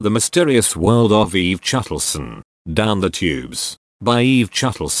The Mysterious World of Eve Chuttleson. Down the Tubes. By Eve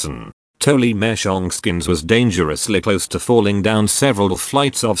Chuttleson. Tolie McShonskins was dangerously close to falling down several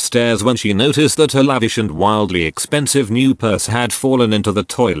flights of stairs when she noticed that her lavish and wildly expensive new purse had fallen into the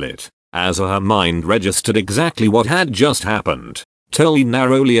toilet. As her mind registered exactly what had just happened, Tolie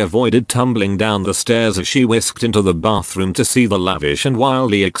narrowly avoided tumbling down the stairs as she whisked into the bathroom to see the lavish and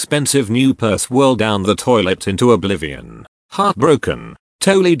wildly expensive new purse whirl down the toilet into oblivion. Heartbroken,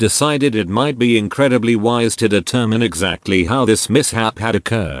 Tolie decided it might be incredibly wise to determine exactly how this mishap had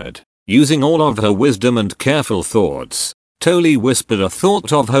occurred. Using all of her wisdom and careful thoughts, Tolie whispered a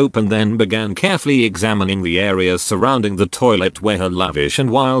thought of hope and then began carefully examining the areas surrounding the toilet where her lavish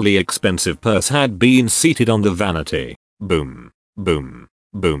and wildly expensive purse had been seated on the vanity. Boom. Boom.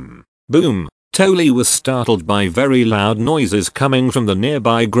 Boom. Boom. Tolie was startled by very loud noises coming from the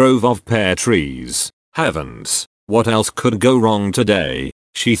nearby grove of pear trees. Heavens. What else could go wrong today?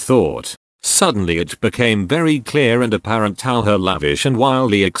 She thought. Suddenly it became very clear and apparent how her lavish and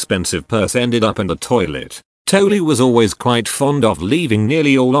wildly expensive purse ended up in the toilet. Tolie was always quite fond of leaving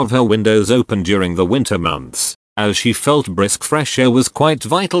nearly all of her windows open during the winter months, as she felt brisk fresh air was quite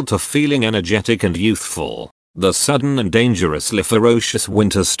vital to feeling energetic and youthful. The sudden and dangerously ferocious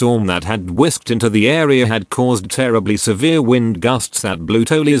winter storm that had whisked into the area had caused terribly severe wind gusts that blew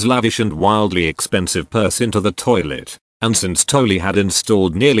Tolie's lavish and wildly expensive purse into the toilet. And since Tolie had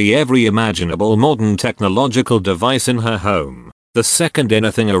installed nearly every imaginable modern technological device in her home, the second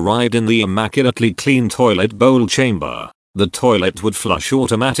anything arrived in the immaculately clean toilet bowl chamber, the toilet would flush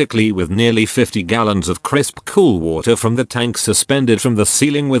automatically with nearly 50 gallons of crisp cool water from the tank suspended from the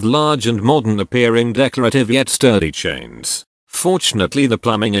ceiling with large and modern appearing decorative yet sturdy chains. Fortunately, the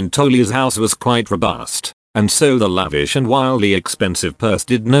plumbing in Tolie's house was quite robust, and so the lavish and wildly expensive purse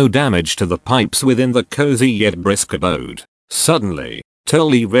did no damage to the pipes within the cozy yet brisk abode. Suddenly,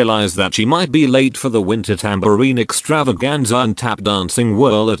 Tolie realized that she might be late for the winter tambourine extravaganza and tap dancing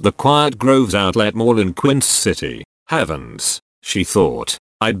whirl at the Quiet Groves Outlet Mall in Quince City. Heavens, she thought,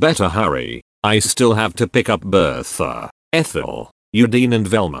 I'd better hurry. I still have to pick up Bertha, Ethel, Eudine and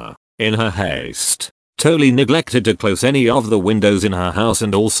Velma. In her haste, Tolie neglected to close any of the windows in her house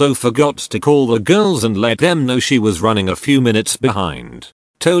and also forgot to call the girls and let them know she was running a few minutes behind.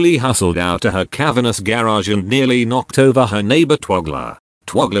 Tolie hustled out to her cavernous garage and nearly knocked over her neighbor Twogler.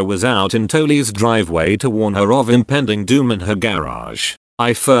 Twogler was out in Tolie's driveway to warn her of impending doom in her garage.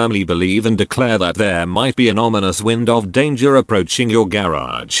 I firmly believe and declare that there might be an ominous wind of danger approaching your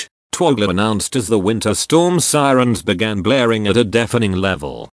garage, Twogler announced as the winter storm sirens began blaring at a deafening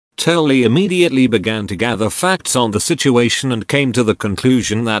level. Tolie immediately began to gather facts on the situation and came to the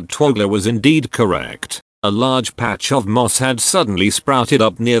conclusion that Twogler was indeed correct. A large patch of moss had suddenly sprouted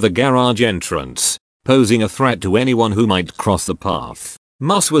up near the garage entrance, posing a threat to anyone who might cross the path.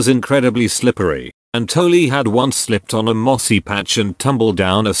 Moss was incredibly slippery, and Tolie had once slipped on a mossy patch and tumbled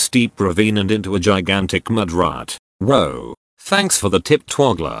down a steep ravine and into a gigantic mud rut. Whoa. Thanks for the tip,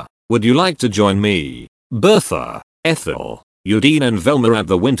 Twogler. Would you like to join me, Bertha, Ethel, Eudine and Velma at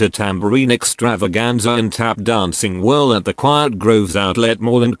the winter tambourine extravaganza and tap dancing whirl at the Quiet Groves Outlet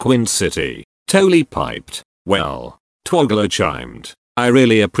Mall in Quince City? Tolie piped. Well, Twogler chimed. I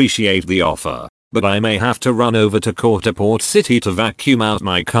really appreciate the offer, but I may have to run over to Port City to vacuum out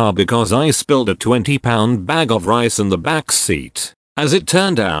my car because I spilled a 20-pound bag of rice in the back seat. As it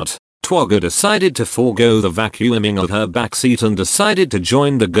turned out, Twogler decided to forego the vacuuming of her backseat and decided to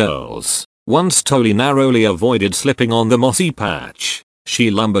join the girls. Once Tolie narrowly avoided slipping on the mossy patch,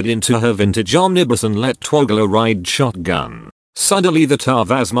 she lumbered into her vintage omnibus and let Twogler ride shotgun. Suddenly the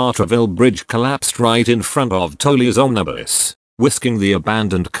Tavasmartraville Bridge collapsed right in front of Tolie's omnibus, whisking the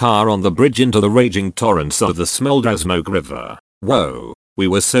abandoned car on the bridge into the raging torrents of the Smoldrazmoke River. Whoa, we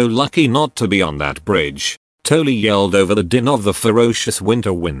were so lucky not to be on that bridge, Tolie yelled over the din of the ferocious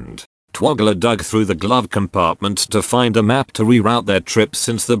winter wind. Twogler dug through the glove compartment to find a map to reroute their trip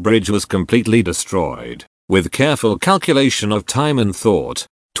since the bridge was completely destroyed. With careful calculation of time and thought,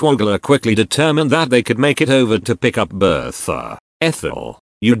 Twogler quickly determined that they could make it over to pick up Bertha, Ethel,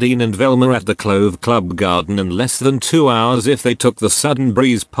 Eudine and Velma at the Clove Club Garden in less than 2 hours if they took the Sudden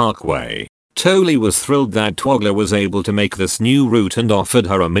Breeze Parkway. Tolie was thrilled that Twogler was able to make this new route and offered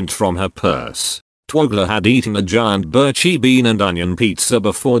her a mint from her purse. Twogler had eaten a giant birchy bean and onion pizza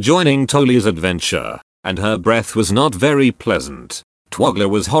before joining Tolie's adventure, and her breath was not very pleasant. Twogler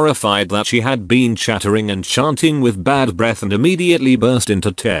was horrified that she had been chattering and chanting with bad breath and immediately burst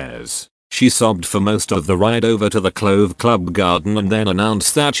into tears. She sobbed for most of the ride over to the Clove Club Garden and then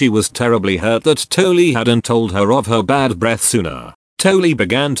announced that she was terribly hurt that Tolie hadn't told her of her bad breath sooner. Tolie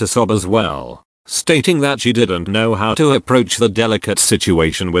began to sob as well, stating that she didn't know how to approach the delicate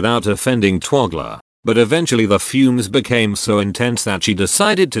situation without offending Twogler. But eventually the fumes became so intense that she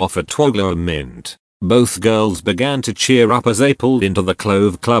decided to offer Twogler a mint. Both girls began to cheer up as they pulled into the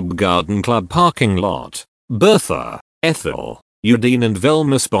Clove Club Garden Club parking lot. Bertha, Ethel, Udine and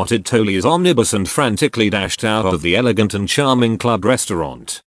Velma spotted Tolie's omnibus and frantically dashed out of the elegant and charming club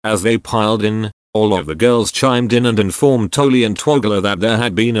restaurant. As they piled in, all of the girls chimed in and informed Tolie and Twogler that there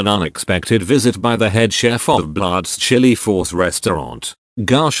had been an unexpected visit by the head chef of Blad's Chili Force restaurant,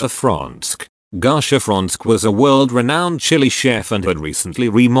 Gasha Fransk. Gasha Fransk was a world-renowned chili chef and had recently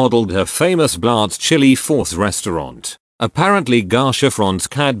remodeled her famous Blad's Chili Force restaurant. Apparently Gasha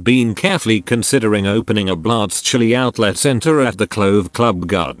Fransk had been carefully considering opening a Blad's Chili outlet center at the Clove Club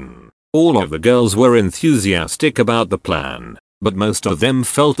Garden. All of the girls were enthusiastic about the plan, but most of them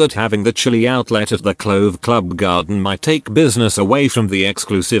felt that having the chili outlet at the Clove Club Garden might take business away from the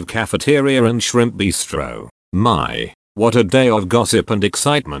exclusive cafeteria and shrimp bistro. My, what a day of gossip and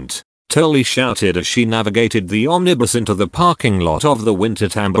excitement, Tolie shouted as she navigated the omnibus into the parking lot of the Winter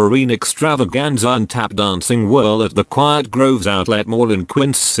Tambourine Extravaganza and Tap Dancing Whirl at the Quiet Groves Outlet Mall in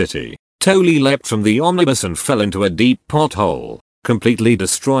Quince City. Tolie leapt from the omnibus and fell into a deep pothole, completely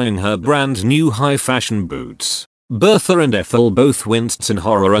destroying her brand new high-fashion boots. Bertha and Ethel both winced in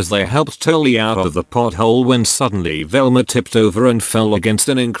horror as they helped Tolie out of the pothole when suddenly Velma tipped over and fell against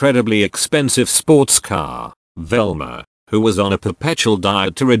an incredibly expensive sports car. Velma, who was on a perpetual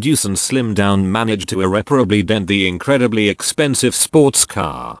diet to reduce and slim down, managed to irreparably dent the incredibly expensive sports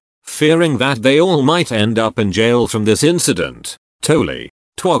car. Fearing that they all might end up in jail from this incident, Tolie,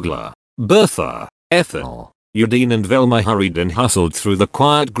 Twogler, Bertha, Ethel, Udine and Velma hurried and hustled through the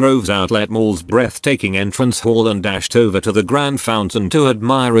Quiet Groves Outlet Mall's breathtaking entrance hall and dashed over to the Grand Fountain to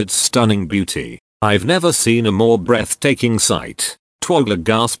admire its stunning beauty. "I've never seen a more breathtaking sight," Twogler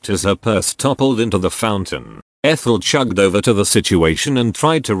gasped as her purse toppled into the fountain. Ethel chugged over to the situation and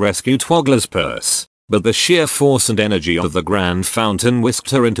tried to rescue Twogler's purse, but the sheer force and energy of the Grand Fountain whisked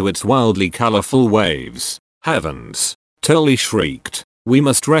her into its wildly colorful waves. "Heavens!" Tolie shrieked. "We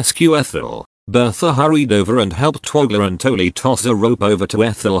must rescue Ethel." Bertha hurried over and helped Twogler and Tolie toss a rope over to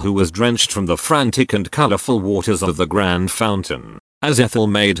Ethel, who was drenched from the frantic and colorful waters of the Grand Fountain. As Ethel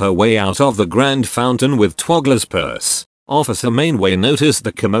made her way out of the Grand Fountain with Twogler's purse, Officer Mainway noticed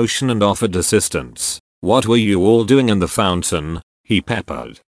the commotion and offered assistance. "What were you all doing in the fountain?" he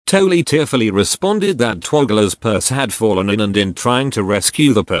peppered. Tolie tearfully responded that Twogler's purse had fallen in, and in trying to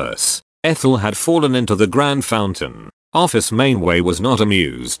rescue the purse, Ethel had fallen into the Grand Fountain. Officer Mainway was not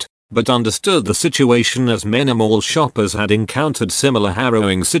amused, but understood the situation as many mall shoppers had encountered similar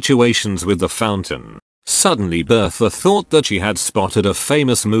harrowing situations with the fountain. Suddenly Bertha thought that she had spotted a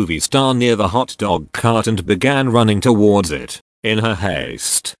famous movie star near the hot dog cart and began running towards it. In her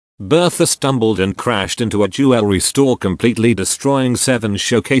haste, Bertha stumbled and crashed into a jewelry store, completely destroying 7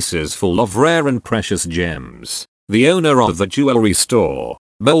 showcases full of rare and precious gems. The owner of the jewelry store,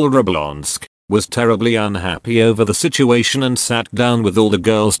 Moldra Blonsk, was terribly unhappy over the situation and sat down with all the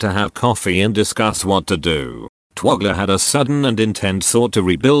girls to have coffee and discuss what to do. Twogler had a sudden and intense thought to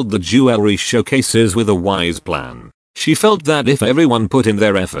rebuild the jewelry showcases with a wise plan. She felt that if everyone put in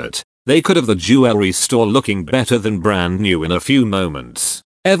their effort, they could have the jewelry store looking better than brand new in a few moments.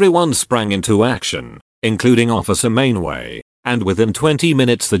 Everyone sprang into action, including Officer Mainway, and within 20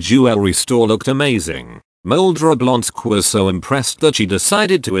 minutes the jewelry store looked amazing. Moldra Blonsk was so impressed that she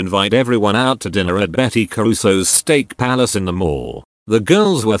decided to invite everyone out to dinner at Betty Caruso's Steak Palace in the mall. The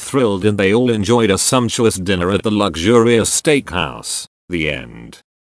girls were thrilled and they all enjoyed a sumptuous dinner at the luxurious steakhouse. The end.